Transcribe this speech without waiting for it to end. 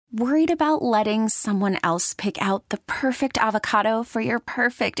Worried about letting someone else pick out the perfect avocado for your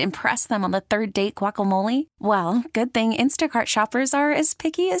perfect impress them on the third date guacamole? Well, good thing Instacart shoppers are as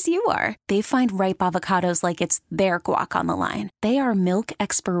picky as you are. They find ripe avocados like it's their guac on the line. They are milk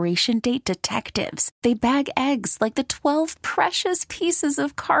expiration date detectives. They bag eggs like the 12 precious pieces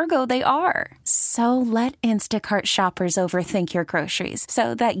of cargo they are. So let Instacart shoppers overthink your groceries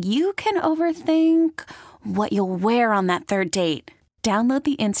so that you can overthink what you'll wear on that third date. Download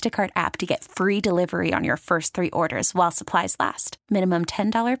the Instacart app to get free delivery on your first 3 orders while supplies last. Minimum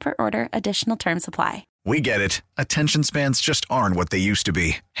 $10 per order. Additional terms apply. We get it. Attention spans just aren't what they used to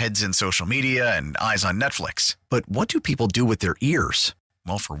be. Heads in social media and eyes on Netflix. But what do people do with their ears?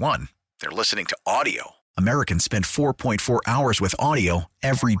 Well, for one, they're listening to audio. Americans spend 4.4 hours with audio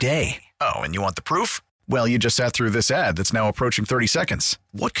every day. Oh, and you want the proof? Well, you just sat through this ad that's now approaching 30 seconds.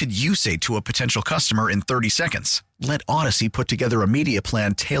 What could you say to a potential customer in 30 seconds? Let Odyssey put together a media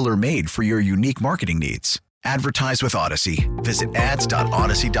plan tailor-made for your unique marketing needs. Advertise with Odyssey. Visit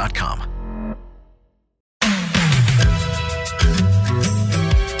ads.odyssey.com.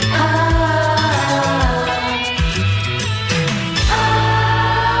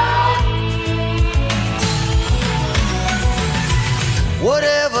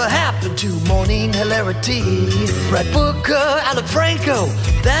 Whatever happened to morning hilarity? Brad Booker, Alec Franco,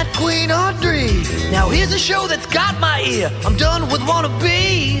 that Queen Audrey. Now here's a show that's got my ear. I'm done with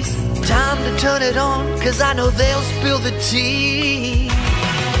wannabes. Time to turn it on, cause I know they'll spill the tea.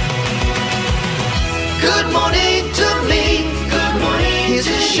 Good morning to me. Good morning. Here's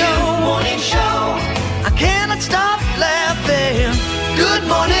a show. Morning show. I cannot stop laughing. Good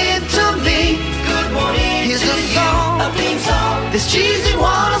morning to me. Good morning. Here's a song. A theme song. This cheesy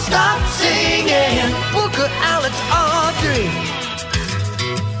one will stop singing. Booker, Alex, Audrey.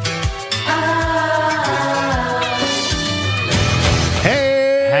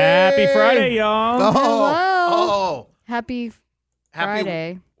 Hey! Happy Friday, y'all. Oh. Happy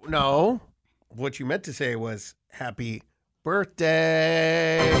Friday. No. What you meant to say was happy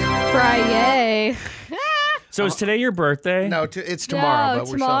birthday. Friday. So is today your birthday? No, it's tomorrow. No, but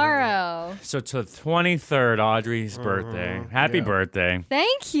we're tomorrow. So it's the 23rd, Audrey's birthday. Happy birthday.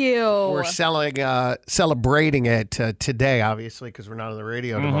 Thank you. We're celebrating it today, obviously, because we're not on the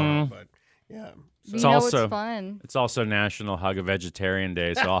radio tomorrow. But yeah. You It's know also it's fun. It's also National Hug a Vegetarian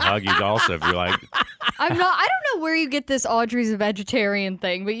Day, so I'll hug you also if you like. I don't know where you get this Audrey's a vegetarian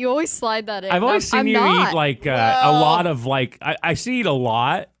thing, but you always slide that in. I've always seen you eat like a lot of like I see you eat a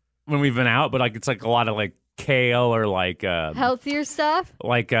lot when we've been out, but like it's like a lot of like kale or like healthier stuff.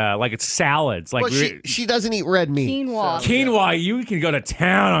 Like it's salads. Like well, she doesn't eat red meat. Quinoa. So, quinoa, you can go to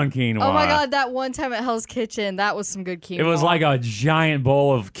town on quinoa. Oh my God, that one time at Hell's Kitchen, that was some good quinoa. It was like a giant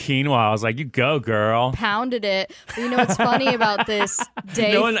bowl of quinoa. I was like, you go, girl. Pounded it. But you know what's funny about this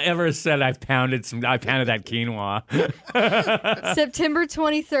day? No one ever said I pounded that quinoa. September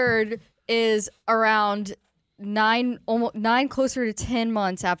 23rd is around 9, closer to 10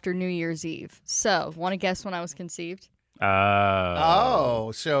 months after New Year's Eve. So, want to guess when I was conceived?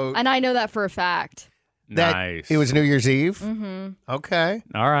 Oh, so And I know that for a fact. Nice. It was New Year's Eve? Mm-hmm. Okay.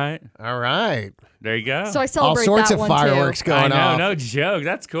 All right. There you go. So I celebrate all sorts that of one fireworks too. going I off. know, no joke.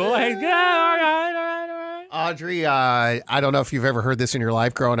 That's cool. Hey, go. All right. Audrey, I don't know if you've ever heard this in your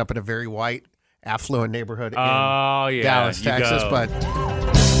life growing up in a very white, affluent neighborhood in Dallas, Texas, but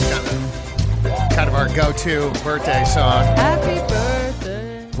kind of our go-to birthday song. Happy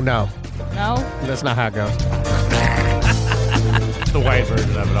birthday. No, No? that's not how it goes. The white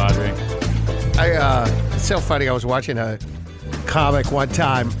version of it, Audrey. It's so funny. I was watching a comic one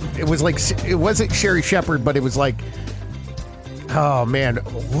time. It wasn't Sherry Shepherd, but it was like, oh man,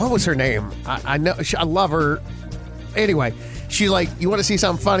 what was her name? I know, I love her. Anyway, she's like, you want to see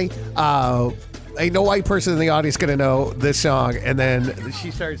something funny? Ain't no white person in the audience gonna know this song. And then she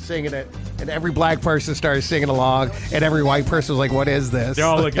started singing it, and every black person started singing along, and every white person was like, what is this? They're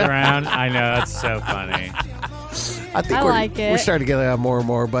all looking around. I know, that's so funny. I think we're starting to get more and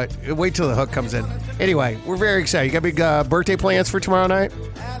more, but wait till the hook comes in. Anyway, we're very excited. You got big birthday plans for tomorrow night?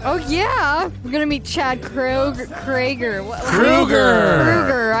 Oh, yeah. We're going to meet Chad Kruger. I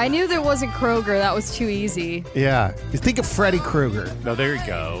knew there wasn't Kroger. That was too easy. Yeah. You think of Freddy Krueger. No, there you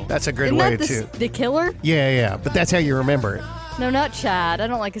go. That's a good Isn't way that to. The killer? Yeah. But that's how you remember it. No, not Chad. I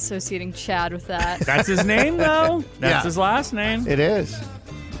don't like associating Chad with that. That's his name, though. That's his last name. It is.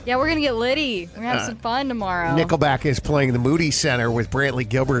 Yeah, we're going to get litty. We're going to have some fun tomorrow. Nickelback is playing the Moody Center with Brantley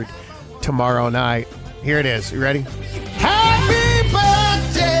Gilbert tomorrow night. Here it is. You ready? Happy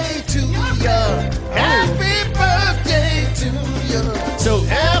birthday to you. Happy birthday to you. So,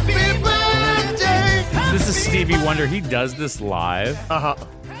 happy birthday. This is Stevie Wonder. He does this live. Uh-huh.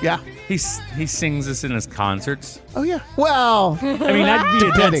 Yeah. He sings this in his concerts. Oh, yeah. Well, I mean,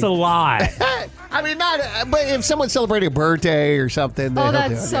 that's a lot. I mean, not. But if someone's celebrating a birthday or something, then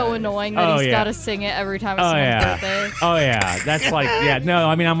that's so annoying that he's got to sing it every time it's someone's birthday. Oh yeah, that's like No,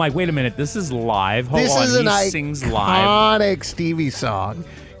 I mean, I'm like, wait a minute, this is live. Hold this on, is an sings live. iconic Stevie song.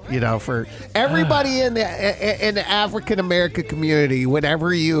 For everybody in the African American community,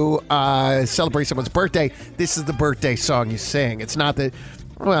 whenever you celebrate someone's birthday, this is the birthday song you sing. It's not that.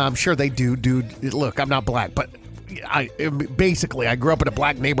 Well, I'm sure they do. Look, I'm not black, but I grew up in a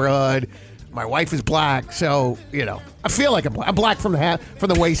black neighborhood. My wife is black, so I feel like I'm black from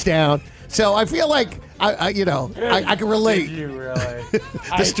the waist down. So I feel like I can relate. Did you really?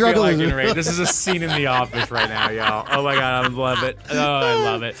 The struggle is. This is a scene in The Office right now, y'all. Oh my God, I love it. Oh, I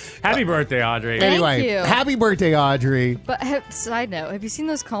love it. Happy birthday, Audrey. Anyway, Thank you. Happy birthday, Audrey. But side note, have you seen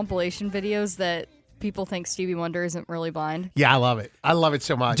those compilation videos that people think Stevie Wonder isn't really blind? Yeah, I love it. I love it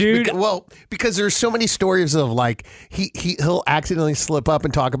so much. Dude. Because there's so many stories of like he'll accidentally slip up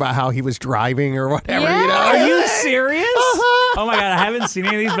and talk about how he was driving or whatever. Yeah. Are you serious? Uh-huh. Oh my God, I haven't seen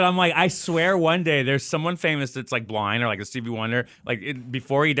any of these, but I'm like, I swear one day there's someone famous that's like blind or like a Stevie Wonder. Like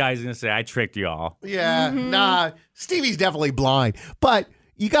before he dies, he's gonna say, "I tricked you all." Yeah, nah, Stevie's definitely blind, but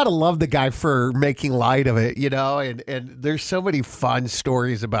you got to love the guy for making light of it, and there's so many fun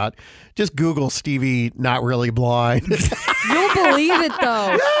stories about. Just Google Stevie not really blind. You'll believe it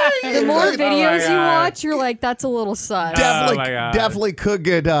though. The more videos you watch, you're like, that's a little sus. Definitely could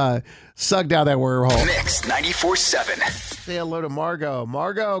get sucked down that wormhole. Mix 94.7. Say hello to Margot.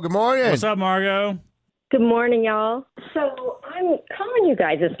 Margot, good morning. What's up, Margot? Good morning, y'all. So I'm calling you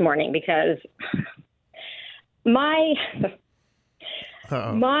guys this morning because my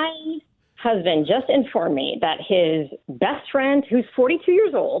husband just informed me that his best friend, who's 42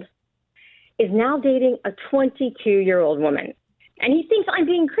 years old, is now dating a 22-year-old woman. And he thinks I'm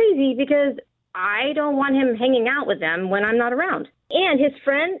being crazy because I don't want him hanging out with them when I'm not around. And his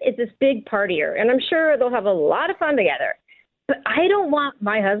friend is this big partier, and I'm sure they'll have a lot of fun together. But I don't want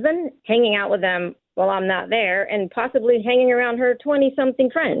my husband hanging out with them while I'm not there and possibly hanging around her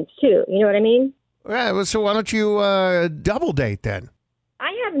 20-something friends, too. You know what I mean? Yeah, well, so why don't you double date then?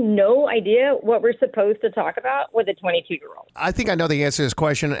 I have no idea what we're supposed to talk about with a 22-year-old. I think I know the answer to this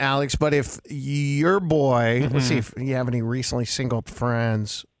question, Alex, but if your boy, let's see if you have any recently single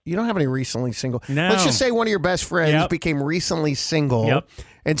friends. You don't have any recently single. No. Let's just say one of your best friends became recently single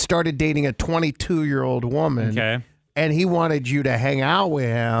and started dating a 22-year-old woman. Okay. And he wanted you to hang out with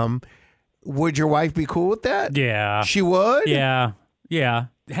him. Would your wife be cool with that? Yeah. She would? Yeah.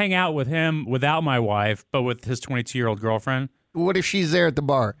 Hang out with him without my wife, but with his 22-year-old girlfriend. What if she's there at the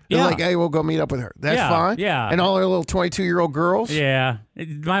bar? They're like, hey, we'll go meet up with her. That's fine? Yeah. And all her little 22-year-old girls? Yeah.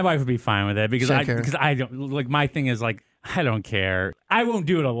 My wife would be fine with it because I don't, like, my thing is, like, I don't care. I won't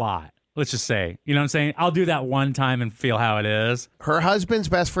do it a lot. Let's just say, you know what I'm saying? I'll do that one time and feel how it is. Her husband's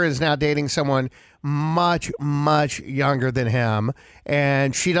best friend is now dating someone much, much younger than him,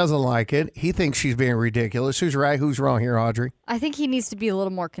 and she doesn't like it. He thinks she's being ridiculous. Who's right? Who's wrong here, Audrey? I think he needs to be a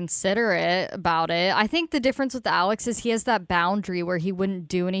little more considerate about it. I think the difference with Alex is he has that boundary where he wouldn't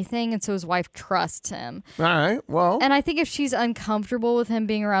do anything, and so his wife trusts him. All right, well. And I think if she's uncomfortable with him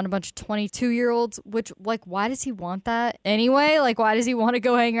being around a bunch of 22-year-olds, which, like, why does he want that anyway? Like, why does he want to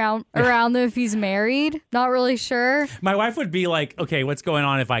go hang around them if he's married? Not really sure. My wife would be like, okay, what's going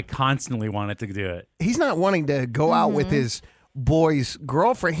on if I constantly wanted to do it? He's not wanting to go out with his boy's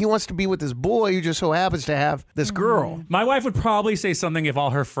girlfriend. He wants to be with his boy who just so happens to have this girl. My wife would probably say something if all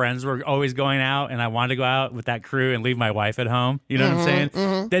her friends were always going out and I wanted to go out with that crew and leave my wife at home. You know what I'm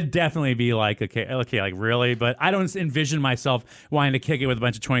saying? That'd definitely be like, okay, like really? But I don't envision myself wanting to kick it with a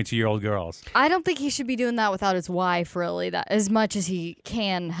bunch of 22-year-old girls. I don't think he should be doing that without his wife, really, that as much as he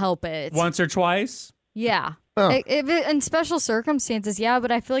can help it. Once or twice? Yeah. In special circumstances, yeah,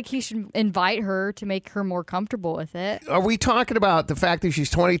 but I feel like he should invite her to make her more comfortable with it. Are we talking about the fact that she's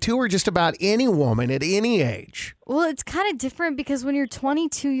 22 or just about any woman at any age? Well, it's kind of different because when you're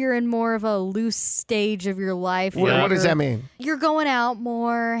 22, you're in more of a loose stage of your life. What does that mean? You're going out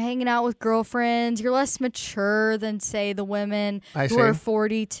more, hanging out with girlfriends. You're less mature than, say, the women who are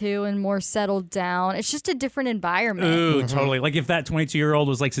 42 and more settled down. It's just a different environment. Ooh, totally. Like if that 22-year-old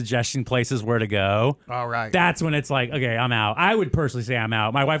was like suggesting places where to go. All right. that's when it's like, okay, I'm out. I would personally say I'm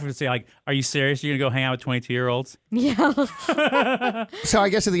out. My wife would say, like, are you serious? You're going to go hang out with 22-year-olds? Yeah. So I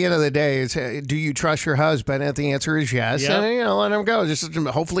guess at the end of the day, it's, do you trust your husband? And the answer is yes. Yep. And, let him go. Just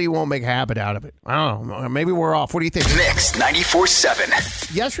hopefully he won't make a habit out of it. I don't know. Maybe we're off. What do you think? Mix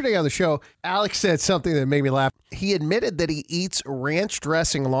 94.7. Yesterday on the show, Alex said something that made me laugh. He admitted that he eats ranch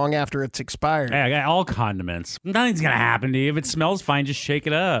dressing long after it's expired. Hey, I got all condiments. Nothing's going to happen to you. If it smells fine, just shake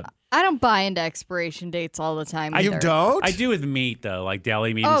it up. I don't buy into expiration dates all the time either. You don't? I do with meat though, like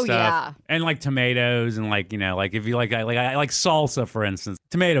deli meat and stuff. Yeah. And like tomatoes and like, like if you like I like salsa, for instance,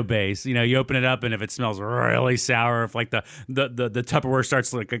 tomato base, you open it up and if it smells really sour, if like the Tupperware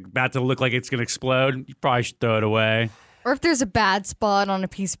starts like about to look like it's going to explode, you probably should throw it away. Or if there's a bad spot on a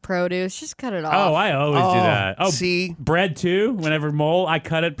piece of produce, just cut it off. Oh, I always do that. Oh, see? Bread too. Whenever mold, I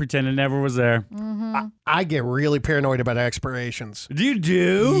cut it, pretend it never was there. I get really paranoid about expirations. You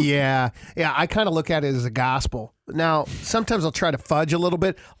do? Yeah. I kind of look at it as a gospel. Now, sometimes I'll try to fudge a little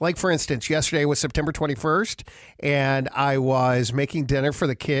bit. Like, for instance, yesterday was September 21st, and I was making dinner for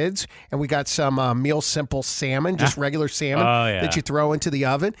the kids, and we got some Meal Simple salmon, just regular salmon that you throw into the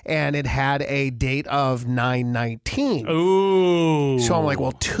oven, and it had a date of 9/19. Ooh. So I'm like,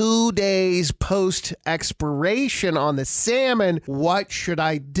 well, 2 days post-expiration on the salmon, what should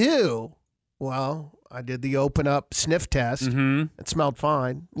I do? Well, I did the open up sniff test. Mm-hmm. It smelled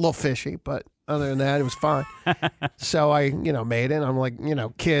fine. A little fishy, but other than that, it was fine. So I, made it. I'm like,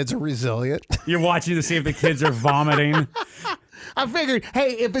 kids are resilient. You're watching to see if the kids are vomiting. I figured, hey,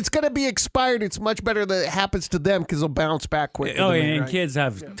 if it's going to be expired, it's much better that it happens to them because they'll bounce back quicker. Oh, and kids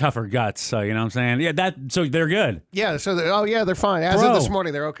have tougher guts, so you know what I'm saying? Yeah, so they're good. Yeah, so they're fine. As of this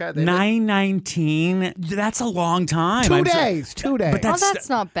morning, they're okay. 9/19, that's a long time. 2 days. But that's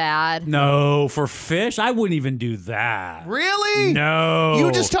not bad. No, for fish, I wouldn't even do that. Really? No.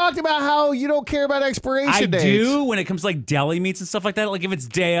 You just talked about how you don't care about expiration dates. I do when it comes to like deli meats and stuff like that. Like if it's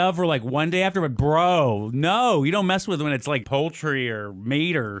day of or like one day after, but bro, no, you don't mess with when it's like poultry or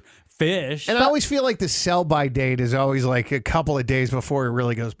meat or fish. And I always feel like the sell-by date is always like a couple of days before it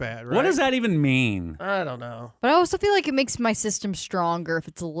really goes bad, right? What does that even mean? I don't know. But I also feel like it makes my system stronger if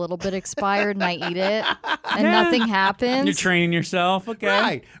it's a little bit expired and I eat it and nothing happens. You're training yourself,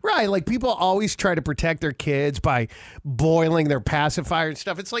 okay? Right. Like people always try to protect their kids by boiling their pacifier and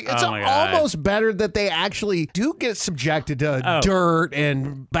stuff. It's like it's almost better that they actually do get subjected to dirt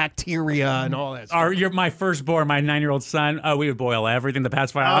and bacteria and all that stuff. My firstborn, my 9-year-old son, we would boil everything, the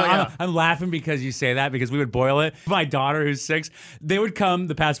pacifier. I'm laughing because you say that because we would boil it. My daughter, who's 6, they would come,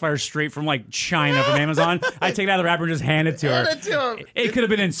 the pacifier straight from like China from Amazon. I'd take it out of the wrapper and just hand it to her. It could have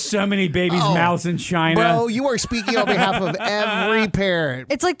been in so many babies' mouths in China. Bro, you are speaking on behalf of every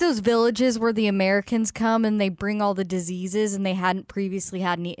parent. It's like those villages where the Americans come and they bring all the diseases and they hadn't previously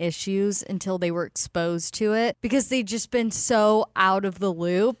had any issues until they were exposed to it because they'd just been so out of the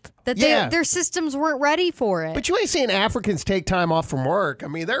loop that their systems weren't ready for it. But you ain't seeing Africans take time off from work. I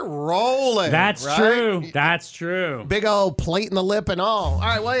mean, they're rolling. That's true. That's true. Big old plate in the lip and all. All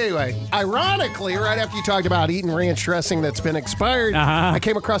right, well, anyway. Ironically, right after you talked about eating ranch dressing that's been expired, I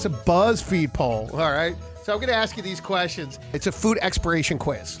came across a BuzzFeed poll. All right. So I'm going to ask you these questions. It's a food expiration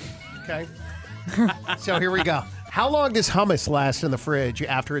quiz. Okay. So here we go. How long does hummus last in the fridge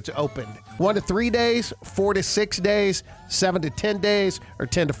after it's opened? 1 to 3 days, 4 to 6 days, 7 to 10 days, or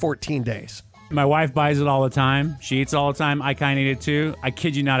 10 to 14 days? My wife buys it all the time. She eats it all the time. I kind of eat it too. I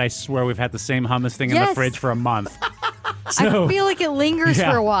kid you not, I swear we've had the same hummus thing in the fridge for a month. I feel like it lingers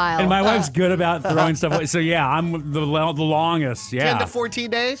for a while. And my wife's good about throwing stuff away. So yeah, I'm the longest. Yeah. 10 to 14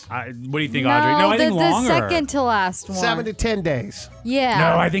 days? What do you think, Audrey? No, I think longer. The second to last one. 7 to 10 days. Yeah.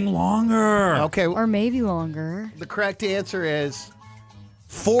 No, I think longer. Okay. Or maybe longer. The correct answer is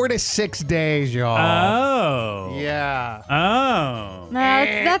 4 to 6 days, y'all. Oh. Yeah. Oh. No,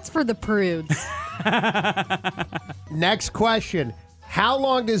 that's for the prudes. Next question. How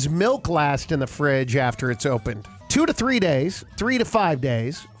long does milk last in the fridge after it's opened? 2 to 3 days, 3 to 5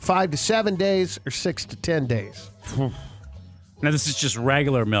 days, 5 to 7 days, or 6 to 10 days? Now, this is just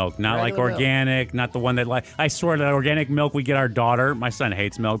regular milk, not like organic, not the one that I swear that organic milk we get our daughter. My son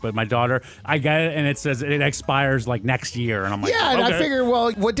hates milk, but my daughter, I get it, and it says it expires like next year. And I'm like, yeah, and I figure,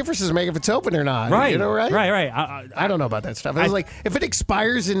 well, what difference does it make if it's open or not? Right. You know, right? Right. I don't know about that stuff. I was like, if it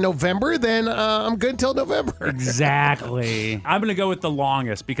expires in November, then I'm good until November. Exactly. I'm going to go with the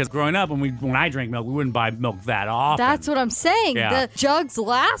longest because growing up, when I drank milk, we wouldn't buy milk that often. That's what I'm saying. Yeah. The jugs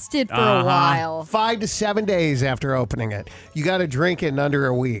lasted for a while. 5 to 7 days after opening it. You got got to drink it in under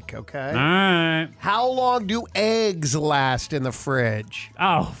a week, okay? All right. How long do eggs last in the fridge?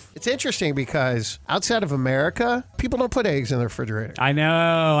 Oh, It's interesting because outside of America, people don't put eggs in the refrigerator. I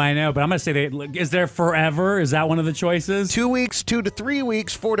know. But I'm going to say, is there forever? Is that one of the choices? 2 weeks, 2 to 3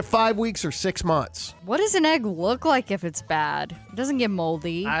 weeks, 4 to 5 weeks, or 6 months? What does an egg look like if it's bad? It doesn't get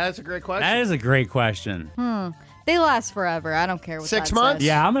moldy. That's a great question. That is a great question. They last forever. I don't care what 6 that months? says.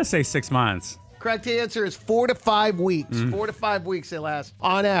 Yeah, I'm going to say 6 months. Correct answer is 4 to 5 weeks. 4 to 5 weeks they last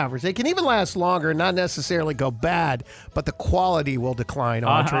on average. They can even last longer, not necessarily go bad, but the quality will decline,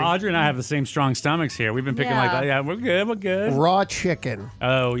 Audrey. Audrey and I have the same strong stomachs here. We've been picking like that. Yeah, we're good. Raw chicken.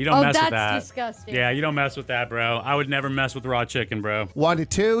 Oh, you don't mess with that. that's disgusting. Yeah, you don't mess with that, bro. I would never mess with raw chicken, bro. 1 to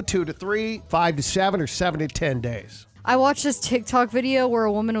 2, 2 to 3, 5 to 7, or 7 to 10 days. I watched this TikTok video where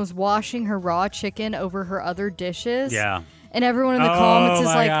a woman was washing her raw chicken over her other dishes. Yeah. And everyone in the comments is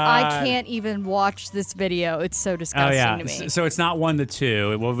my like, God. I can't even watch this video. It's so disgusting to me. So it's not 1 to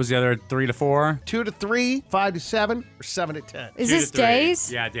 2. What was the other 3 to 4? 2 to 3, 5 to 7, or 7 to 10. Is 2 this to 3.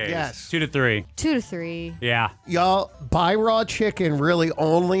 days? Yeah, days. Yes. 2 to 3. 2 to 3. Yeah. Y'all, buy raw chicken really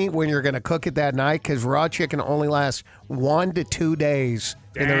only when you're going to cook it that night because raw chicken only lasts 1 to 2 days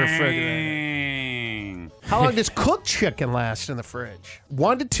in the refrigerator. Dang. How long does cooked chicken last in the fridge?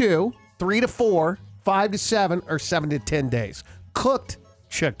 1 to 2, 3 to 4, 5 to 7, or 7 to 10 days. Cooked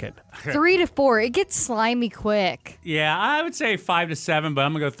chicken. 3 to 4. It gets slimy quick. Yeah, I would say 5 to 7, but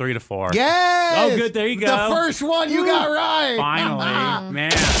I'm going to go 3 to 4. Yes! Oh, good. There you go. The first one you got right. Finally.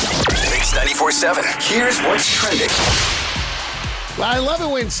 Man. Mix 94.7. Here's what's trending. Well, I love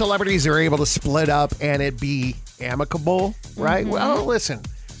it when celebrities are able to split up and it be amicable, right? Well, listen,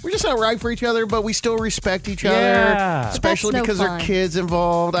 we're just not right for each other, but we still respect each other, Yeah. especially But that's because no there are fun. kids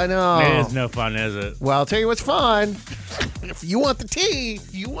involved. I know. It is no fun, is it? Well, I'll tell you what's fun. If you want the tea,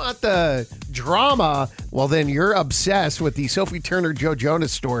 you want the drama, well, then you're obsessed with the Sophie Turner, Joe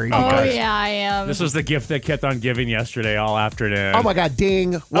Jonas story. Oh, because- yeah, I am. This was the gift that kept on giving yesterday all afternoon. Oh, my God.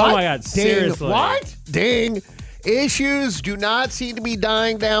 Ding. What? Oh, my God. Ding. Seriously. What? Ding. Issues do not seem to be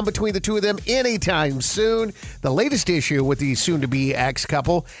dying down between the two of them anytime soon. The latest issue with the soon-to-be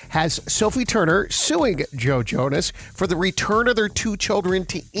ex-couple has Sophie Turner suing Joe Jonas for the return of their 2 children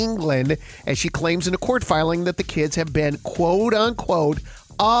to England, as she claims in a court filing that the kids have been, quote-unquote,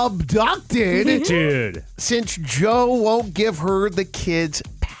 abducted Dude. since Joe won't give her the kids'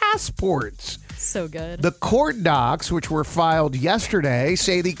 passports. So good. The court docs, which were filed yesterday,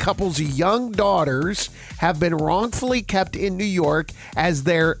 say the couple's young daughters have been wrongfully kept in New York as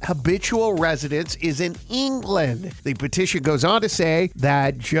their habitual residence is in England. The petition goes on to say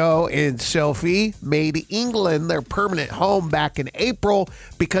that Joe and Sophie made England their permanent home back in April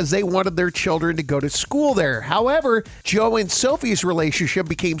because they wanted their children to go to school there. However, Joe and Sophie's relationship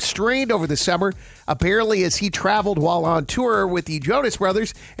became strained over the summer, apparently as he traveled while on tour with the Jonas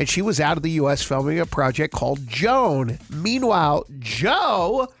Brothers, and she was out of the U.S. filming a project called Joan. Meanwhile,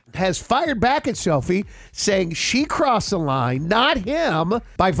 Joe has fired back at Sophie, saying she crossed the line, not him,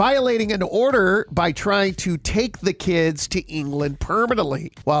 by violating an order by trying to take the kids to England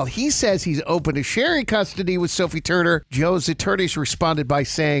permanently. While he says he's open to sharing custody with Sophie Turner, Joe's attorneys responded by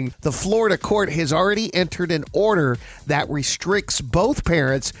saying the Florida court has already entered an order that restricts both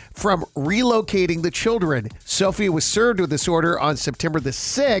parents from relocating the children. Sophie was served with this order on September the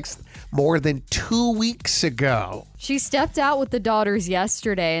 6th, more than 2 weeks ago. She stepped out with the daughters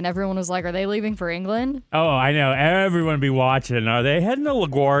yesterday, and everyone was like, are they leaving for England? Oh, I know. Everyone be watching. Are they heading to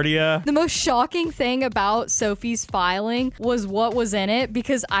LaGuardia? The most shocking thing about Sophie's filing was what was in it,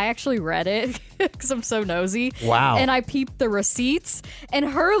 because I actually read it because I'm so nosy. Wow. And I peeped the receipts, and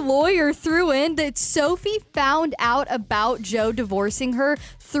her lawyer threw in that Sophie found out about Joe divorcing her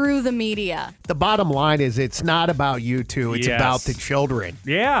through the media. The bottom line is it's not about you two, it's Yes. about the children.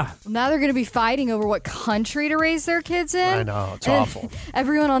 Yeah. Now they're going to be fighting over what country to raise their kids in. I know, it's And awful.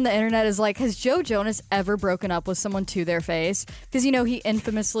 Everyone on the internet is like, has Joe Jonas ever broken up with someone to their face? Because, you know, he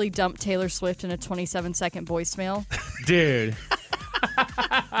infamously dumped Taylor Swift in a 27-second voicemail. Dude.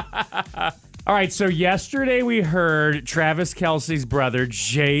 All right, so yesterday we heard Travis Kelce's brother,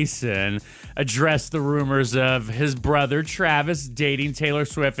 Jason, address the rumors of his brother, Travis, dating Taylor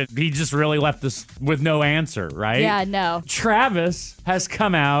Swift. And he just really left us with no answer, right? Yeah, no. Travis has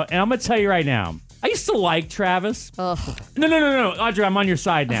come out, and I'm going to tell you right now, I used to like Travis. Ugh. No. Audrey, I'm on your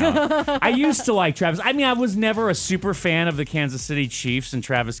side now. I used to like Travis. I mean, I was never a super fan of the Kansas City Chiefs and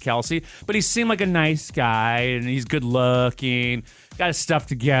Travis Kelce, but he seemed like a nice guy, and he's good looking, got his stuff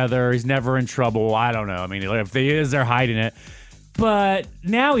together. He's never in trouble. I don't know. I mean, if he is, they're hiding it. But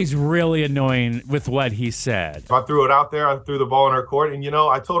now he's really annoying with what he said. I threw it out there. I threw the ball in her court. And,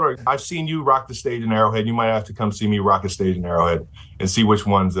 I told her, I've seen you rock the stage in Arrowhead. You might have to come see me rock the stage in Arrowhead and see which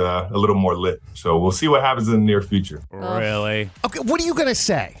one's a little more lit. So we'll see what happens in the near future. Really? Okay, what are you going to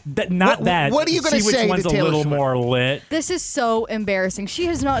say? What are you going to say which one's to a Taylor little Swift? more lit? This is so embarrassing. She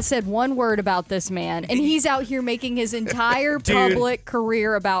has not said one word about this man, and he's out here making his entire public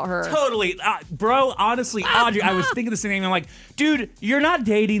career about her. Totally. Bro, honestly, Audrey, I was thinking the same thing. I'm like, dude, you're not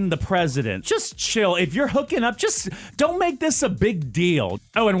dating the president. Just chill. If you're hooking up, just don't make this a big deal.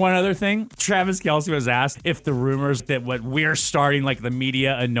 Oh, and one other thing. Travis Kelce was asked if the rumors that what we're starting, like the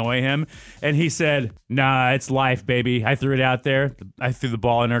media, annoy him. And he said, nah, it's life, baby. I threw it out there. I threw the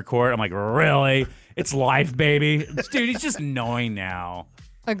ball in her court. I'm like, really? It's life, baby. Dude, he's just annoying now.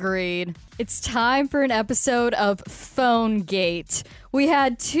 Agreed. It's time for an episode of Phonegate. We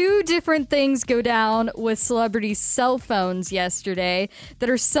had two different things go down with celebrities' cell phones yesterday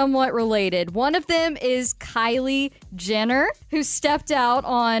that are somewhat related. One of them is Kylie Jenner, who stepped out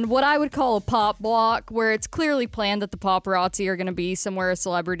on what I would call a pop block, where it's clearly planned that the paparazzi are going to be somewhere a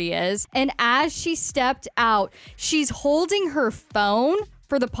celebrity is. And as she stepped out, she's holding her phone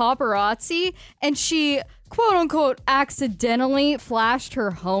for the paparazzi, and she quote-unquote accidentally flashed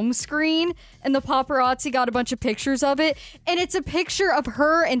her home screen, and the paparazzi got a bunch of pictures of it, and it's a picture of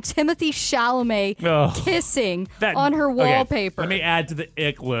her and Timothée Chalamet kissing on her wallpaper. Let me add to the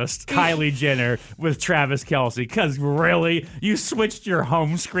ick list Kylie Jenner with Travis Kelce, because really, you switched your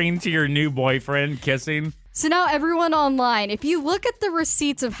home screen to your new boyfriend kissing? So now everyone online, if you look at the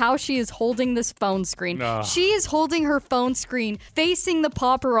receipts of how she is holding this phone screen, she is holding her phone screen facing the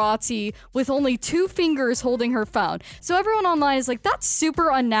paparazzi with only two fingers holding her phone. So everyone online is like, that's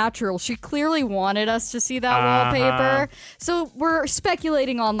super unnatural. She clearly wanted us to see that wallpaper. So we're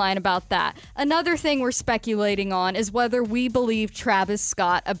speculating online about that. Another thing we're speculating on is whether we believe Travis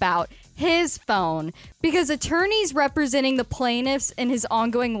Scott about his phone, because attorneys representing the plaintiffs in his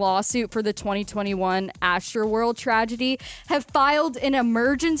ongoing lawsuit for the 2021 Astroworld tragedy have filed an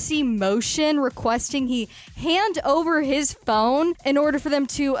emergency motion requesting he hand over his phone in order for them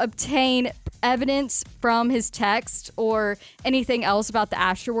to obtain evidence from his text or anything else about the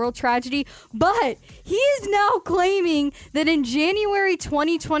Astroworld tragedy. But he is now claiming that in January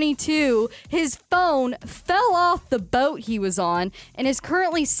 2022, his phone fell off the boat he was on and is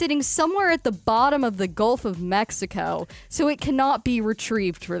currently sitting somewhere at the bottom of the Gulf of Mexico, so it cannot be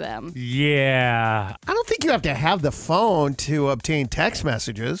retrieved for them. Yeah. I don't think you have to have the phone to obtain text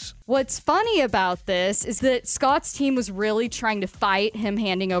messages. What's funny about this is that Scott's team was really trying to fight him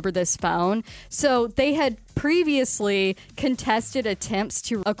handing over this phone. So they had previously contested attempts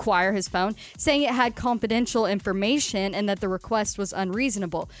to acquire his phone, saying it had confidential information and that the request was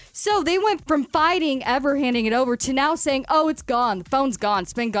unreasonable. So they went from fighting ever handing it over to now saying, oh, it's gone. The phone's gone.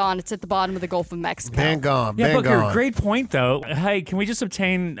 It's been gone. It's at the bottom of the Gulf of Mexico. Been gone. Yeah, Been Booker, gone. great point, though. Hey, can we just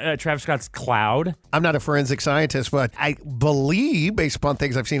obtain Travis Scott's cloud? I'm not a forensic scientist, but I believe, based upon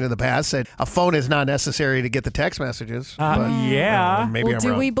things I've seen in the past, that a phone is not necessary to get the text messages. Yeah. Maybe Well, I'm do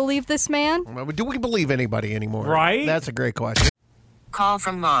wrong. we believe this man? Do we believe anybody anymore? Right? That's a great question. Call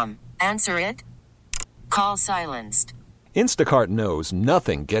from mom. Answer it. Call silenced. Instacart knows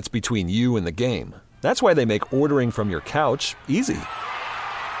nothing gets between you and the game. That's why they make ordering from your couch easy.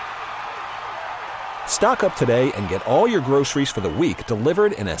 Stock up today and get all your groceries for the week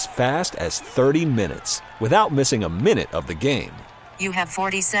delivered in as fast as 30 minutes without missing a minute of the game. You have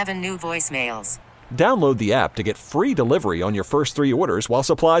 47 new voicemails. Download the app to get free delivery on your first 3 orders while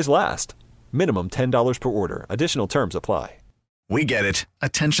supplies last. Minimum $10 per order. Additional terms apply. We get it.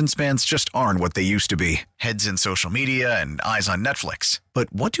 Attention spans just aren't what they used to be. Heads in social media and eyes on Netflix.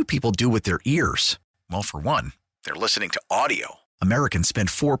 But what do people do with their ears? Well, for one, they're listening to audio. Americans spend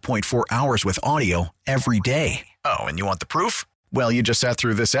 4.4 hours with audio every day. Oh, and you want the proof? Well, you just sat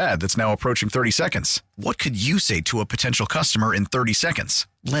through this ad that's now approaching 30 seconds. What could you say to a potential customer in 30 seconds?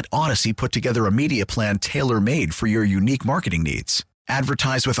 Let Odyssey put together a media plan tailor-made for your unique marketing needs.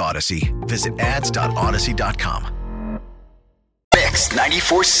 Advertise with Odyssey. Visit ads.odyssey.com. Mix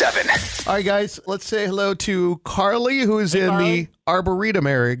 94.7. All right, guys, let's say hello to Carly, who is in Carly. the Arboretum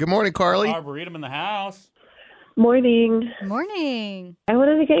area. Good morning, Carly. Arboretum in the house. Morning. Morning. I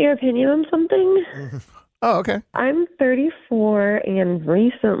wanted to get your opinion on something. Oh, okay. I'm 34 and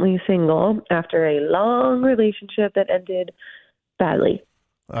recently single after a long relationship that ended badly.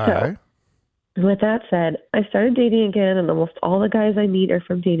 All right. With that said, I started dating again, and almost all the guys I meet are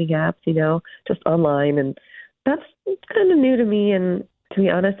from dating apps, just online. And that's kind of new to me. And to be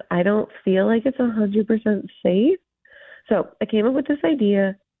honest, I don't feel like it's 100% safe. So I came up with this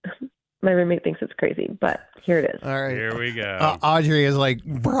idea. my roommate thinks it's crazy, but here it is. All right. Here we go. Audrey is like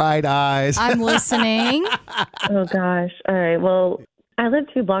bright eyes. I'm listening. Oh, gosh. All right. Well, I live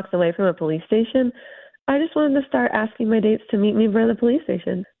 2 blocks away from a police station. I just wanted to start asking my dates to meet me by the police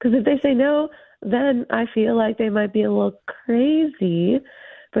station. Because if they say no, then I feel like they might be a little crazy.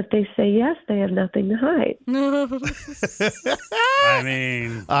 But if they say yes, they have nothing to hide. I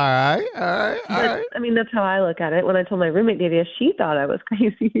mean, all right. I mean, that's how I look at it. When I told my roommate the idea, she thought I was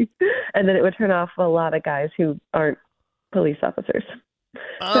crazy. And then it would turn off a lot of guys who aren't police officers.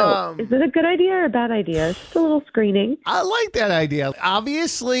 So, is it a good idea or a bad idea? It's just a little screening. I like that idea.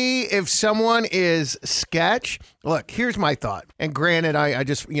 Obviously, if someone is sketch, look, here's my thought. And granted, I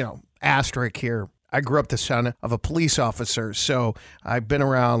just, asterisk here. I grew up the son of a police officer, so I've been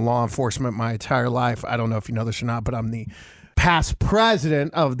around law enforcement my entire life. I don't know if you know this or not, but I'm the past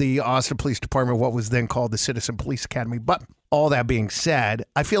president of the Austin Police Department, what was then called the Citizen Police Academy. But all that being said,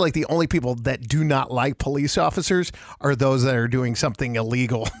 I feel like the only people that do not like police officers are those that are doing something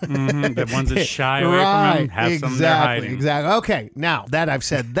illegal. Mm-hmm. The ones that shy away from them, have some they're hiding. Exactly. Okay, now that I've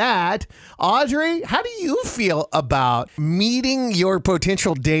said that, Audrey, how do you feel about meeting your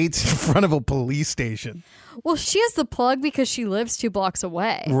potential dates in front of a police station? Well, she has the plug because she lives 2 blocks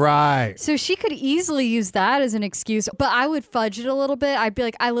away. Right. So she could easily use that as an excuse, but I would fudge it a little bit. I'd be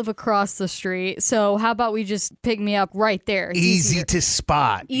like, I live across the street, so how about we just pick me up right there? It's easy to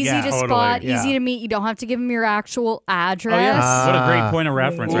spot. Easy to spot, easy to meet. You don't have to give them your actual address. Oh, yeah. What a great point of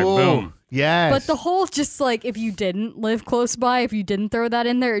reference. Right? Boom. Yes. But the whole just like if you didn't live close by, if you didn't throw that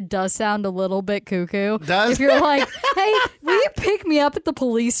in there, it does sound a little bit cuckoo. Does? If you're like, hey, will you pick me up at the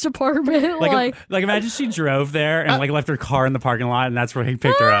police department? Like imagine she drove there and left her car in the parking lot and that's where he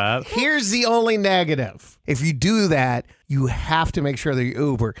picked her up. Here's the only negative. If you do that, you have to make sure that you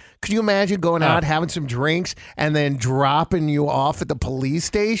Uber. Could you imagine going out, having some drinks, and then dropping you off at the police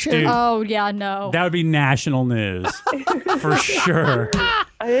station? Dude, oh, yeah, no. That would be national news. For sure.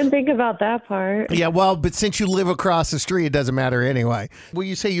 I didn't think about that part. Yeah, well, but since you live across the street, it doesn't matter anyway. Will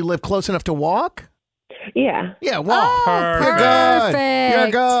you say you live close enough to walk? Yeah. Yeah, walk. Perfect. You're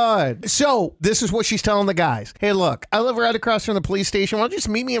good. So this is what she's telling the guys. Hey, look, I live right across from the police station. Why don't you just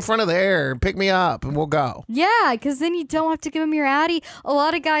meet me in front of there and pick me up and we'll go. Yeah, because then you don't have to give them your Addy. A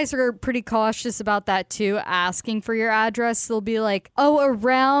lot of guys are pretty cautious about that too, asking for your address. They'll be like, oh,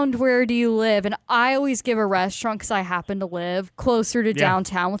 around where do you live? And I always give a restaurant because I happen to live closer to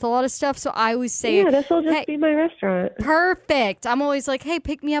downtown with a lot of stuff. So I always say, yeah, this will just be my restaurant. Perfect. I'm always like, hey,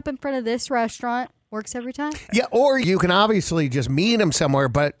 pick me up in front of this restaurant. Works every time. Yeah, or you can obviously just meet them somewhere,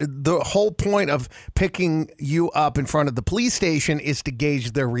 but the whole point of picking you up in front of the police station is to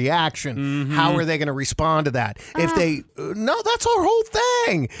gauge their reaction. Mm-hmm. How are they going to respond to that? If they, no, that's our whole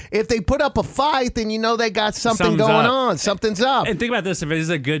thing. If they put up a fight, then you know they got something going on. Something's up. And think about this. If it is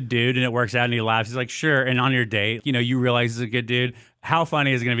a good dude and it works out and he laughs, he's like, sure. And on your date, you realize he's a good dude. How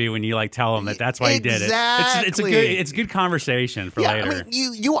funny is it going to be when you tell him that that's why he did it? It's a good conversation for later. I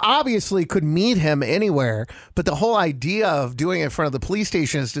mean, you obviously could meet him anywhere, but the whole idea of doing it in front of the police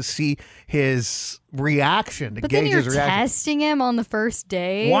station is to see his reaction, to gauge his reaction. But then you're testing him on the first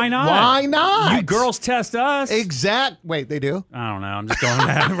date. Why not? Why not? You girls test us. Wait, they do? I don't know. I'm just going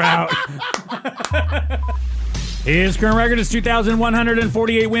that route. His current record is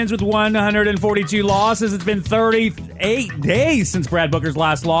 2,148 wins with 142 losses. It's been 38 days since Brad Booker's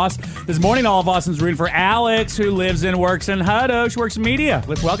last loss. This morning, all of Austin's rooting for Alex, who lives and works in Hutto. She works in media.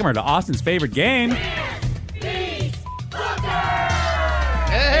 Let's welcome her to Austin's favorite game.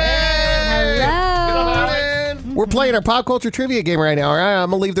 Hello. We're playing our pop culture trivia game right now. All right, I'm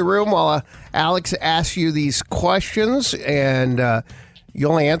going to leave the room while Alex asks you these questions, and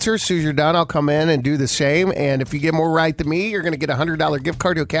you'll answer. As soon as you're done, I'll come in and do the same. And if you get more right than me, you're going to get a $100 gift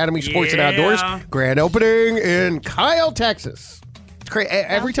card to Academy Sports and Outdoors. Grand opening in Kyle, Texas. It's great.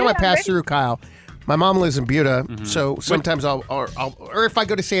 Every time I pass through Kyle, my mom lives in Buda, so sometimes I'll or if I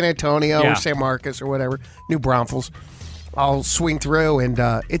go to San Antonio or San Marcos or whatever, New Braunfels, I'll swing through, and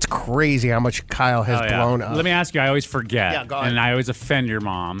it's crazy how much Kyle has blown up. Let me ask you, I always forget, and I always offend your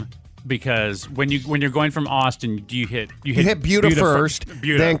mom. Because when you're going from Austin, you hit Buda first,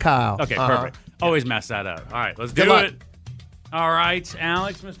 then Kyle. Okay, perfect. Always mess that up. All right, let's do it. All right,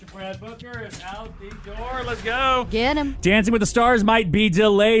 Alex, Mr. Brad Booker is out the door. Let's go. Get him. Dancing with the Stars might be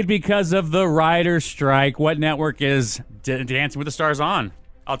delayed because of the writer's strike. What network is Dancing with the Stars on?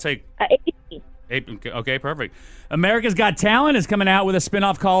 I'll take. Okay, perfect. America's Got Talent is coming out with a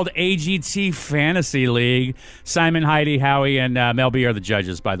spinoff called AGT Fantasy League. Simon, Heidi, Howie, and Mel B are the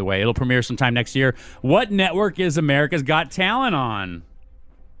judges, by the way. It'll premiere sometime next year. What network is America's Got Talent on?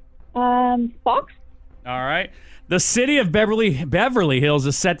 Fox? All right. The city of Beverly Hills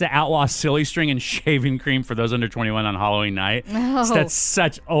is set to outlaw silly string and shaving cream for those under 21 on Halloween night. Oh. So that's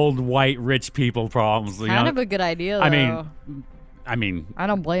such old, white, rich people problems. Kind of a good idea, though. I mean, I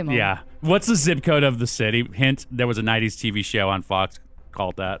don't blame them. Yeah. What's the zip code of the city? Hint, there was a 90s TV show on Fox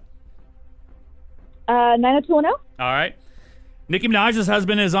called that. 90210. All right. Nicki Minaj's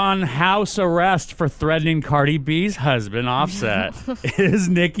husband is on house arrest for threatening Cardi B's husband, Offset. Is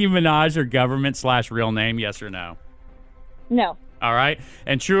Nicki Minaj her government/real name, yes or no? No. All right.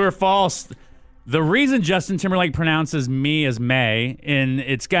 And true or false, the reason Justin Timberlake pronounces me as May in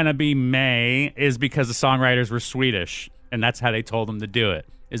It's Gonna Be May is because the songwriters were Swedish, and that's how they told him to do it.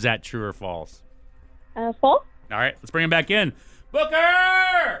 Is that true or false? False. All right. Let's bring him back in.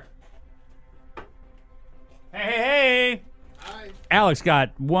 Booker! Hey. Hi. Alex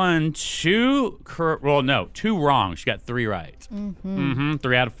got 2 wrong. She got 3 right.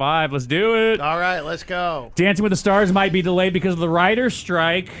 3 out of 5. Let's do it. All right, let's go. Dancing with the Stars might be delayed because of the writer's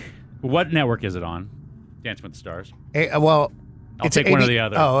strike. What network is it on? Dancing with the Stars. I'll take one or the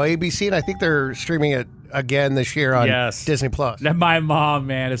other. Oh, ABC, and I think they're streaming it again this year on Disney Plus. My mom,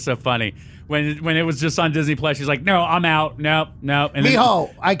 man, is so funny. When it was just on Disney Plus, she's like, "No, I'm out. Nope." And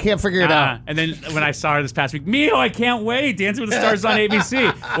Mijo, I can't figure it out. And then when I saw her this past week, Mijo, I can't wait. Dancing with the Stars on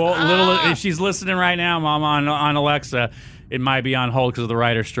ABC. Well, if she's listening right now, Mom, on Alexa, it might be on hold because of the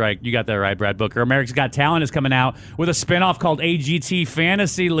writer's strike. You got that right, Brad Booker. America's Got Talent is coming out with a spinoff called AGT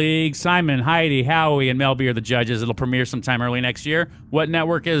Fantasy League. Simon, Heidi, Howie, and Mel B are the judges. It'll premiere sometime early next year. What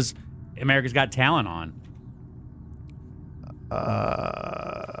network is America's Got Talent on?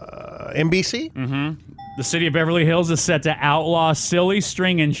 NBC? Mm-hmm. The city of Beverly Hills is set to outlaw silly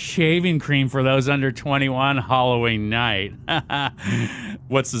string and shaving cream for those under 21 Halloween night.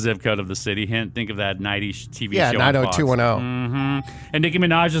 What's the zip code of the city? Hint, think of that 90s TV show. 90210. Mm-hmm. And Nicki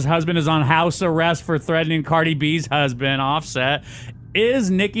Minaj's husband is on house arrest for threatening Cardi B's husband, Offset. Is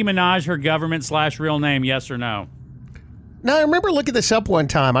Nicki Minaj her government/real name, yes or no? Now, I remember looking this up one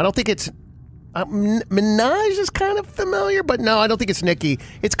time. I don't think it's... Minaj is kind of familiar, but no, I don't think it's Nicki.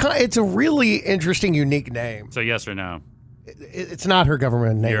 It's a really interesting, unique name. So yes or no? It's not her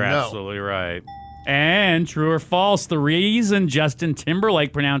government name. You're absolutely right. And true or false, the reason Justin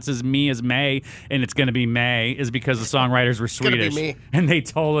Timberlake pronounces me as May and It's Gonna Be May is because the songwriters were Swedish. Me. And they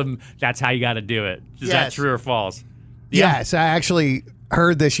told him that's how you got to do it. Is that true or false? Yes, I actually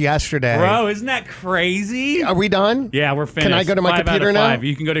heard this yesterday. Bro, isn't that crazy? Are we done? Yeah, we're finished. Can I go to my 5 computer out of now? 5.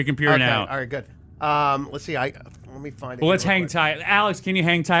 You can go to your computer now. All right, good. Let's see. Let me find it. Well, let's hang tight. Alex, can you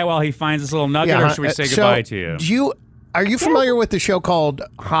hang tight while he finds this little nugget, or should we say goodbye to you? Are you familiar with the show called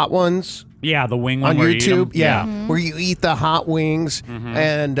Hot Ones? Yeah, the wing one on where YouTube. You eat them. Where you eat the hot wings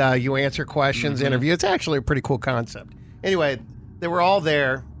and you answer questions, interview. It's actually a pretty cool concept. Anyway, they were all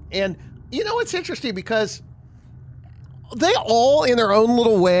there, and you know it's interesting because they all, in their own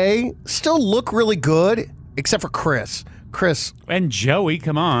little way, still look really good, except for Chris. And Joey,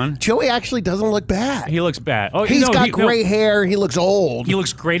 come on. Joey actually doesn't look bad. He looks bad. Oh, he's got gray hair. He looks old. He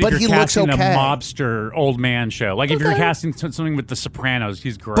looks great if you're casting a mobster old man show. Like if you're casting something with The Sopranos,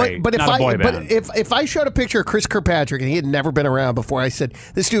 he's great. But if if I showed a picture of Chris Kirkpatrick and he had never been around before, I said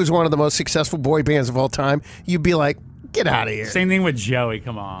this dude is one of the most successful boy bands of all time, you'd be like, get out of here. Same thing with Joey.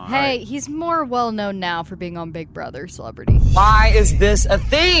 Come on. Hey, he's more well known now for being on Big Brother Celebrity. Why is this a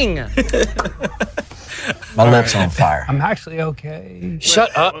thing? My lips on fire. I'm actually okay.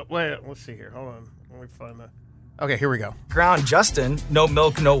 Shut up. Wait, let's see here. Hold on. Let me find that. Okay, here we go. Ground Justin, No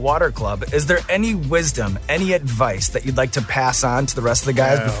Milk, No Water Club. Is there any wisdom, any advice that you'd like to pass on to the rest of the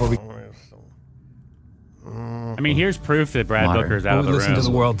guys before we... I mean, here's proof that Brad Booker's out of the room. Listen to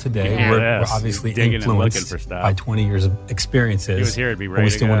the world today. We're obviously influenced by 20 years of experiences. He was here, it'd be ready but we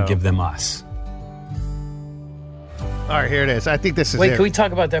still to want go. to give them us. All right, here it is. I think this is Wait, it. can we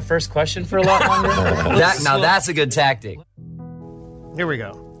talk about that first question for a lot longer? Now that's a good tactic. Here we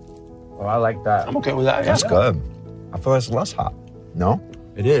go. Oh, I like that. I'm okay with that. That's good. I feel it's less hot. No?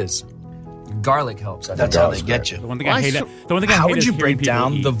 It is. Garlic helps. That's how they get you. The one thing I hate. How would you break people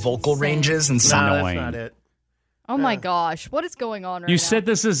down eat. the vocal ranges and sound? No, that's not it. Oh my gosh, what is going on right You now? said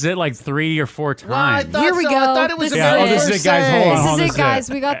this is it like 3 or 4 times. Well, I thought Here we so. go. I thought it was This the very this first is it, guys. Hold on. This is it, guys.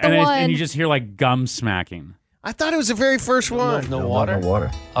 We got the one. And you just hear like gum smacking. I thought it was the very first one. No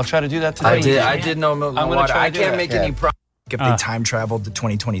water. I'll try to do that today. I did No Milk, No I'm gonna Water. try to I do can't that. make any promise if they time traveled to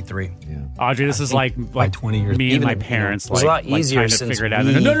 2023. Audrey, this is like 20 years. me and my parents. It was a lot easier trying to since figure it out.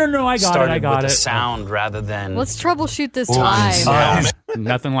 we No, I got it. I got with it. the sound rather than... Let's troubleshoot this live.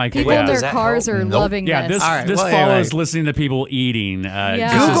 Nothing like People in their cars are loving this. this. All right, This well, follows anyway. listening to people eating.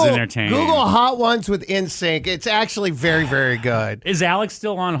 This is entertaining. Google Hot Ones with NSYNC. It's actually very, very good. Is Alex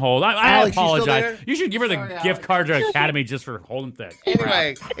still on hold? I Alex, you still apologize. there? You should give her the Sorry, gift Alex. card to Academy just for holding thick.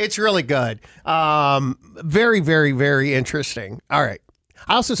 Anyway, it's really good. Very, very, very interesting. All right.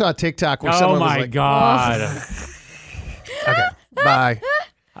 I also saw a TikTok where someone was my like, God. Okay, bye.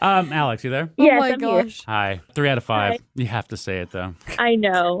 Alex, you there? Yes, Oh my I'm here. gosh. Hi. 3 out of 5. Hi. You have to say it though. I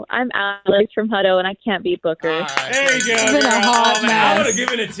know. I'm Alex from Hutto, and I can't beat Booker. There you go. It's been a hot I would mess. have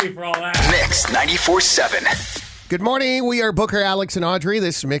given it to you for all that. Mix 94.7. Good morning. We are Booker, Alex, and Audrey.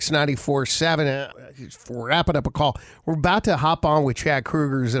 This is Mix 94.7. We're wrapping up a call. We're about to hop on with Chad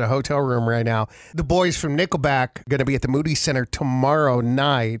Kruger's in a hotel room right now. The boys from Nickelback going to be at the Moody Center tomorrow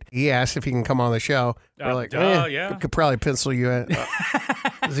night. He asked if he can come on the show. We're like, yeah. we could probably pencil you in.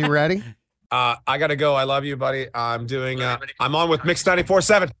 Is he ready? I gotta go. I love you, buddy. I'm doing. I'm on with Mix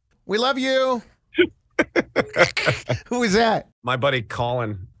 94.7. We love you. Who is that? My buddy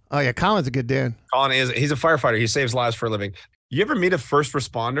Colin. Oh, yeah. Colin's a good dude. Colin he's a firefighter. He saves lives for a living. You ever meet a first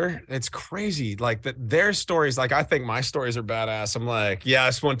responder? It's crazy. Like their stories. Like I think my stories are badass. I'm like, yeah,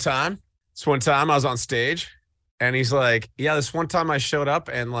 this one time I was on stage, and he's like, yeah, this one time I showed up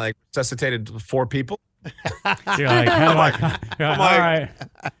and like resuscitated 4 people. You're like, all right.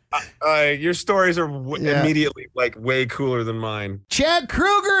 Your stories are immediately like way cooler than mine. Chad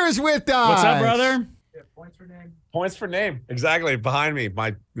Kruger is with us. What's up, brother? Points for name. Exactly. Behind me.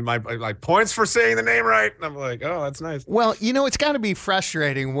 My like points for saying the name right. And I'm like, oh, that's nice. Well, it's got to be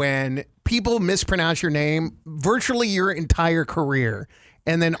frustrating when people mispronounce your name virtually your entire career.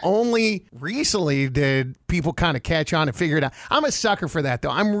 And then only recently did people kind of catch on and figure it out. I'm a sucker for that,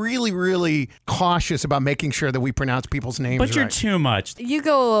 though. I'm really, really cautious about making sure that we pronounce people's names But you're right. too much. You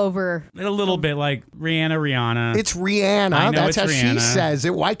go over. A little bit like Rihanna. It's Rihanna. I know That's it's how she Rihanna. says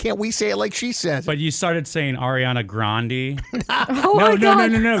it. Why can't we say it like she says it? But you started saying Ariana Grande. Oh my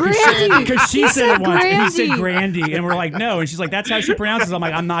God. No. Grandy. Because she He said it once. And he said Grandy. Grandy. And we're like, no. And she's like, that's how she pronounces it. I'm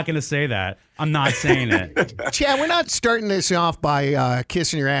like, I'm not going to say that. I'm not saying it. Chad, we're not starting this off by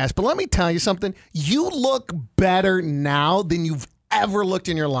kissing your ass, but let me tell you something. You look better now than you've ever looked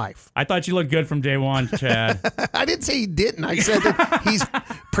in your life. I thought you looked good from day one, Chad. I didn't say he didn't. I said that he's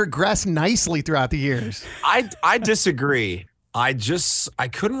progressed nicely throughout the years. I disagree. I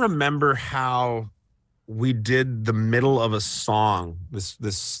couldn't remember how we did the middle of a song,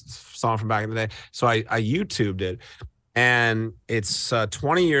 this song from back in the day. So I YouTubed it, and it's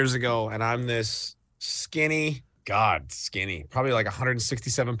 20 years ago, and I'm this skinny, probably like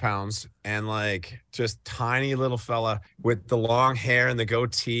 167 pounds, and like just tiny little fella with the long hair and the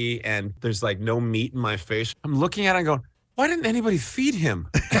goatee, and there's like no meat in my face. I'm looking at it and going, why didn't anybody feed him?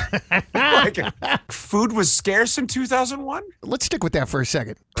 Like, food was scarce in 2001? Let's stick with that for a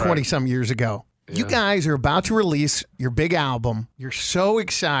second. 20-some years ago. You guys are about to release your big album. You're so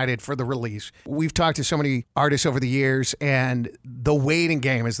excited for the release. We've talked to so many artists over the years, and the waiting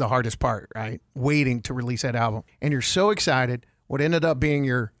game is the hardest part, right? Waiting to release that album. And you're so excited. What ended up being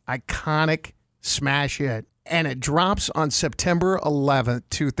your iconic smash hit. And it drops on September 11th,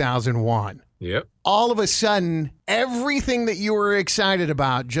 2001. Yep. All of a sudden, everything that you were excited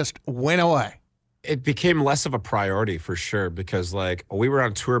about just went away. It became less of a priority for sure, because like we were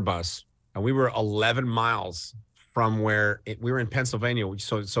on a tour bus and we were 11 miles from where we were in Pennsylvania.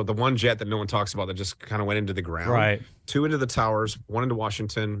 So the one jet that no one talks about that just kind of went into the ground, Right. 2 into the towers, 1 into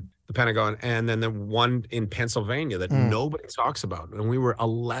Washington, the Pentagon, and then the one in Pennsylvania that nobody talks about. And we were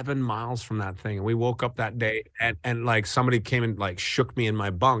 11 miles from that thing. And we woke up that day and like somebody came and like shook me in my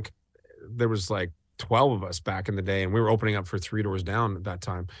bunk. There was like 12 of us back in the day, and we were opening up for 3 Doors Down at that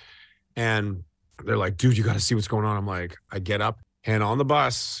time. And they're like, dude, you got to see what's going on. I'm like, I get up, and on the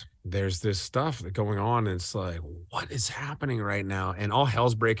bus, there's this stuff that's going on. And it's like, what is happening right now? And all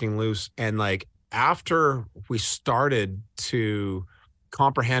hell's breaking loose. And like, after we started to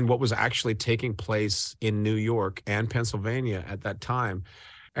comprehend what was actually taking place in New York and Pennsylvania at that time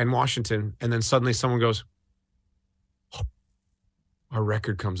and Washington, and then suddenly someone goes, oh, our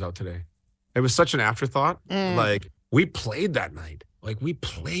record comes out today. It was such an afterthought. Like, we played that night.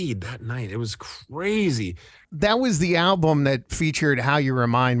 It was crazy. That was the album that featured How You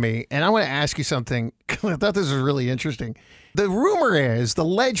Remind Me. And I want to ask you something. I thought this was really interesting. The rumor is, the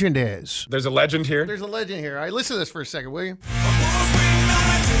legend is. There's a legend here. There's a legend here. All right, listen to this for a second, will you?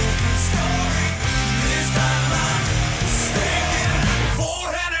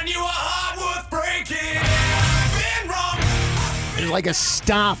 There's like a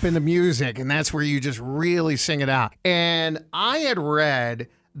stop in the music, and that's where you just really sing it out. And I had read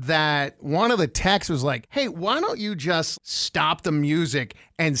that one of the texts was like, hey, why don't you just stop the music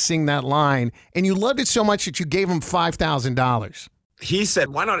and sing that line? And you loved it so much that you gave him $5,000. He said,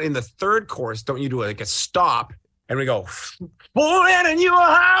 why not in the third chorus, don't you do like a stop? And we go, falling and you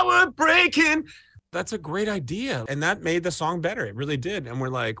are heartbreaking. That's a great idea. And that made the song better. It really did. And we're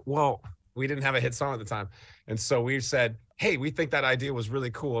like, well, we didn't have a hit song at the time. And so we said, hey, we think that idea was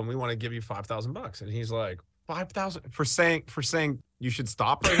really cool and we want to give you $5,000. And he's like, 5,000 for saying you should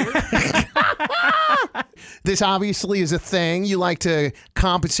stop right here. This obviously is a thing. You like to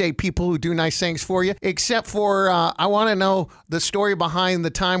compensate people who do nice things for you, except for I want to know the story behind the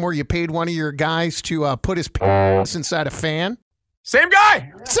time where you paid one of your guys to put his penis inside a fan. Same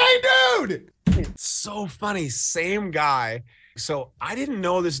guy. Same dude. It's so funny. Same guy. So I didn't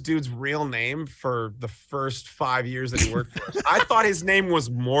know this dude's real name for the first 5 years that he worked for us. I thought his name was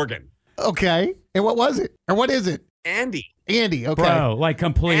Morgan. Okay. And what was it? Or what is it? Andy. Andy, okay. Bro, like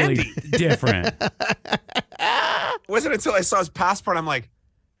completely different. It wasn't until I saw his passport, I'm like,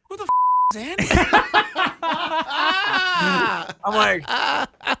 who the is Andy? I'm like,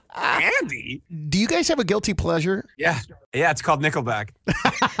 Andy? Do you guys have a guilty pleasure? Yeah. Yeah, it's called Nickelback.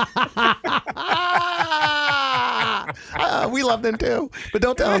 We love them too, but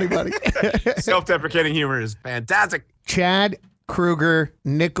don't tell anybody. Self-deprecating humor is fantastic. Chad Kroeger,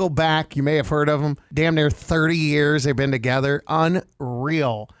 Nickelback, you may have heard of them. Damn near 30 years they've been together.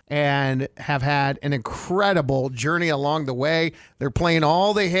 Unreal. And have had an incredible journey along the way. They're playing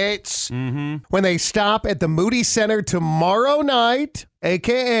all the hits. When they stop at the Moody Center tomorrow night,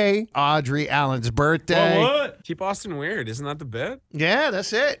 a.k.a. Audrey Allen's birthday. What? Keep Austin weird. Isn't that the bit? Yeah,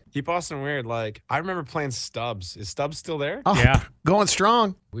 that's it. Keep Austin weird. Like, I remember playing Stubbs. Is Stubbs still there? Oh, yeah. Going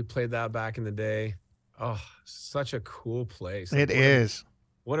strong. We played that back in the day. Oh, such a cool place. It is.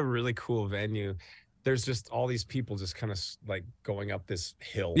 What a really cool venue. There's just all these people just kind of like going up this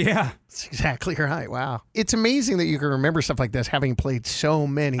hill. Yeah. That's exactly right. Wow. It's amazing that you can remember stuff like this, having played so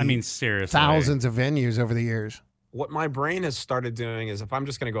many, seriously, thousands of venues over the years. What my brain has started doing is if I'm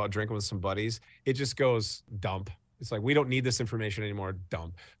just going to go out drinking with some buddies, it just goes dump. It's like, we don't need this information anymore,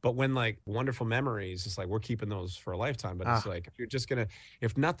 dump. But when like wonderful memories, it's like, we're keeping those for a lifetime. But it's like, if you're just going to,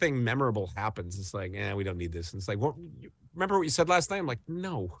 if nothing memorable happens, it's like, we don't need this. And it's like, well, remember what you said last night? I'm like,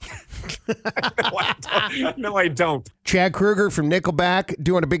 no. No, I don't. Chad Kroeger from Nickelback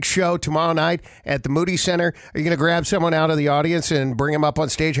doing a big show tomorrow night at the Moody Center. Are you going to grab someone out of the audience and bring them up on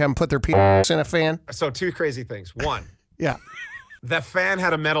stage, have them put their penis in a fan? So two crazy things. One. Yeah. The fan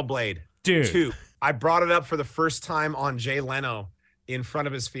had a metal blade. Dude. Two. I brought it up for the first time on Jay Leno in front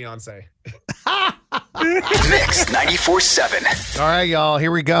of his fiance. Mix 94.7. All right, y'all.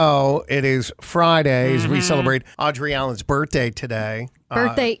 Here we go. It is Friday as we celebrate Audrey Allen's birthday today.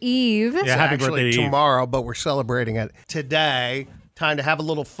 Birthday Eve. It's happy actually birthday Eve. tomorrow, but we're celebrating it today. Time to have a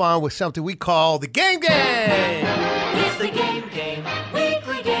little fun with something we call the Game Game. It's the Game Game,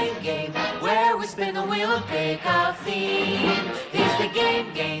 weekly Game, where we spin the wheel and pick a theme. It's the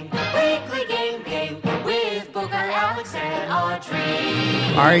Game Game, weekly Game, with Booker, Alex, and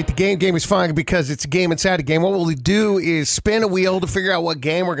Audrey. All right, the Game is fun because it's a game inside a game. What we'll do is spin a wheel to figure out what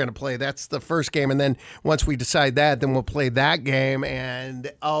game we're going to play. That's the first game, and then once we decide that, then we'll play that game,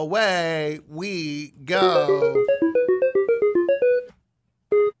 and away we go.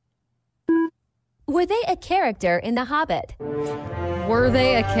 Were they a character in The Hobbit? Were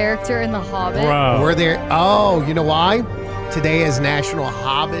they a character in The Hobbit? Bro. Were there? Oh, you know why? Today is National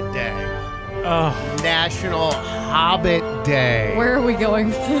Hobbit Day. National Hobbit Day. Where are we going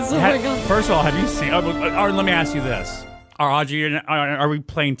with this? Oh my God. First of all, have you seen? Or let me ask you this: Are we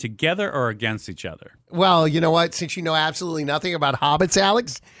playing together or against each other? Well, you know what? Since you know absolutely nothing about hobbits,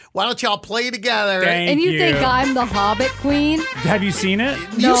 Alex, why don't y'all play together? Thank you think I'm the Hobbit Queen? Have you seen it?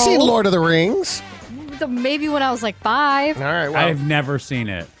 No. You've seen Lord of the Rings. Maybe when I was like 5. All right. Well, I've never seen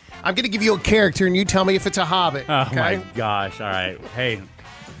it. I'm going to give you a character, and you tell me if it's a hobbit. Oh okay? my gosh! All right, hey.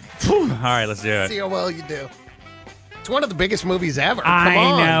 All right, let's do it. See how well you do. It's one of the biggest movies ever. Come I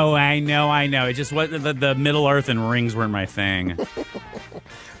on. know. It just was the Middle Earth and rings weren't my thing.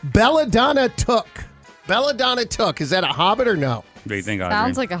 Belladonna Took. Belladonna Took. Is that a hobbit or no? What do you think, Audrey?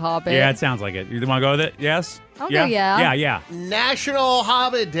 Sounds like a Hobbit. Yeah, it sounds like it. You want to go with it? Yes? I'll go yeah. Yeah. National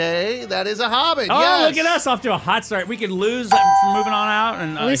Hobbit Day. That is a hobbit. Oh, yes. look at us off to a hot start. We could lose from moving on out.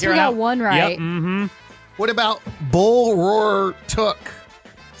 And at least we got one right. Yep. Mm-hmm. What about Bull Roarer Took?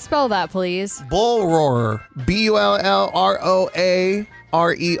 Spell that, please. Bull Roarer. Bullroarer.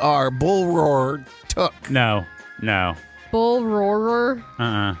 Bull Roarer Took. No. Bull Roarer?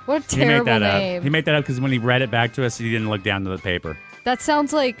 Uh-uh. What a terrible name. He made that up because when he read it back to us, he didn't look down to the paper. That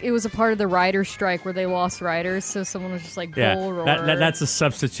sounds like it was a part of the writer's strike where they lost writers, so someone was just like, bull roarer. That's a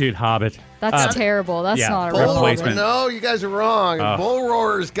substitute hobbit. That's terrible. That's not a replacement. No, you guys are wrong. Bull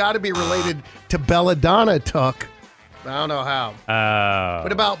roarer's got to be related to Belladonna Took. I don't know how.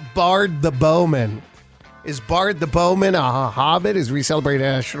 What about Bard the Bowman? Is Bard the Bowman a hobbit as we celebrate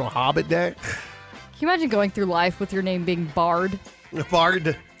National Hobbit Day? Can you imagine going through life with your name being Bard?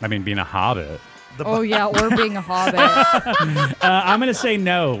 Bard. I mean, being a hobbit. Or being a hobbit. I'm going to say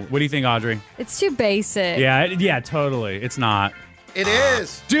no. What do you think, Audrey? It's too basic. Yeah, totally. It's not. It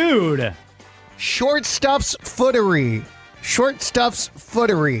is. Dude. Short Stuff's Footery. Short Stuff's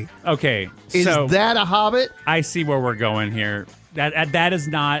Footery. Okay. Is that a hobbit? I see where we're going here. That is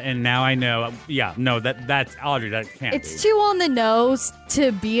not, and now I know. Yeah, no, that's Audrey. That can't. It's too on the nose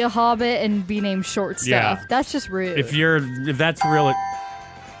to be a hobbit and be named Short Stuff. Yeah. That's just rude. If that's real,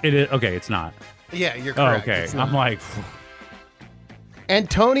 it is. Okay, it's not. Yeah, you're correct. Okay, I'm like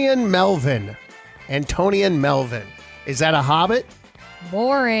Antonian Melvin. Is that a hobbit?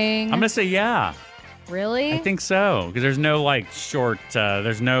 Boring. I'm gonna say yeah. Really? I think so, because there's no short.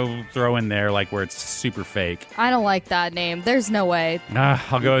 There's no throw in there where it's super fake. I don't like that name. There's no way.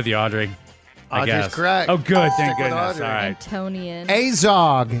 I'll go with you, Audrey. I Audrey's guess. correct. Oh, good. Thank Stick with goodness. Audrey. All right. Antonian.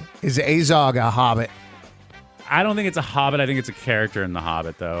 Azog. Is Azog a hobbit? I don't think it's a hobbit. I think it's a character in The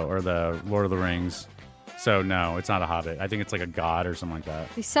Hobbit, though, or the Lord of the Rings. So, no, it's not a hobbit. I think it's like a god or something like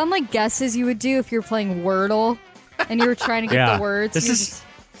that. They sound like guesses you would do if you were playing Wordle and you were trying to get the words. This is so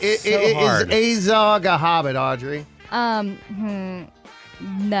hard. Is Azog a hobbit, Audrey? No.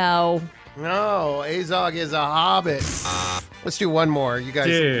 No, Azog is a hobbit. Let's do one more. You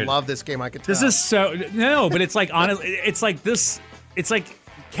guys love this game, I could tell. This is so... No, but it's honestly... It's like this... It's like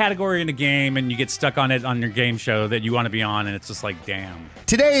category in a game and you get stuck on it on your game show that you want to be on, and it's just damn.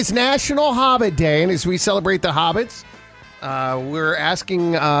 Today is National Hobbit Day, and as we celebrate the hobbits, we're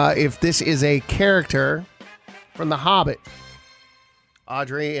asking if this is a character from The Hobbit.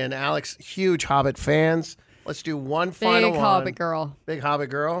 Audrey and Alex, huge Hobbit fans. Let's do one final one. Big Hobbit girl. Big Hobbit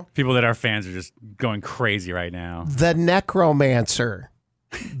girl. People that are fans are just going crazy right now. The Necromancer.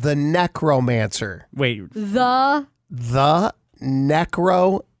 The Necromancer. Wait. The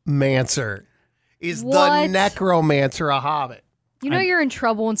Necromancer. Is What? the Necromancer a hobbit? You know you're in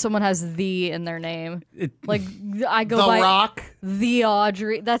trouble when someone has "the" in their name. I go The by Rock? The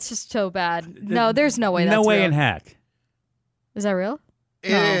Audrey. That's just so bad. No, there's no way. No That's way real. in heck. Is that real?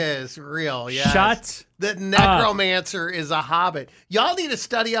 It is real, yes. Shut The Necromancer is a hobbit. Y'all need to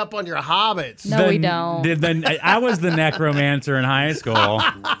study up on your hobbits. No, we don't. I was the necromancer in high school.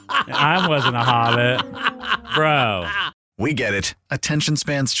 I wasn't a hobbit. Bro. We get it. Attention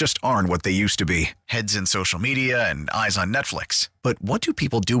spans just aren't what they used to be. Heads in social media and eyes on Netflix. But what do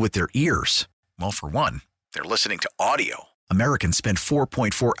people do with their ears? Well, for one, they're listening to audio. Americans spend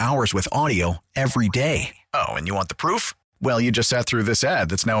 4.4 hours with audio every day. Oh, and you want the proof? Well, you just sat through this ad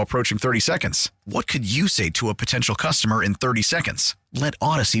that's now approaching 30 seconds. What could you say to a potential customer in 30 seconds? Let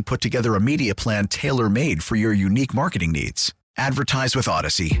Odyssey put together a media plan tailor-made for your unique marketing needs. Advertise with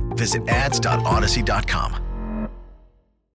Odyssey. Visit ads.odyssey.com.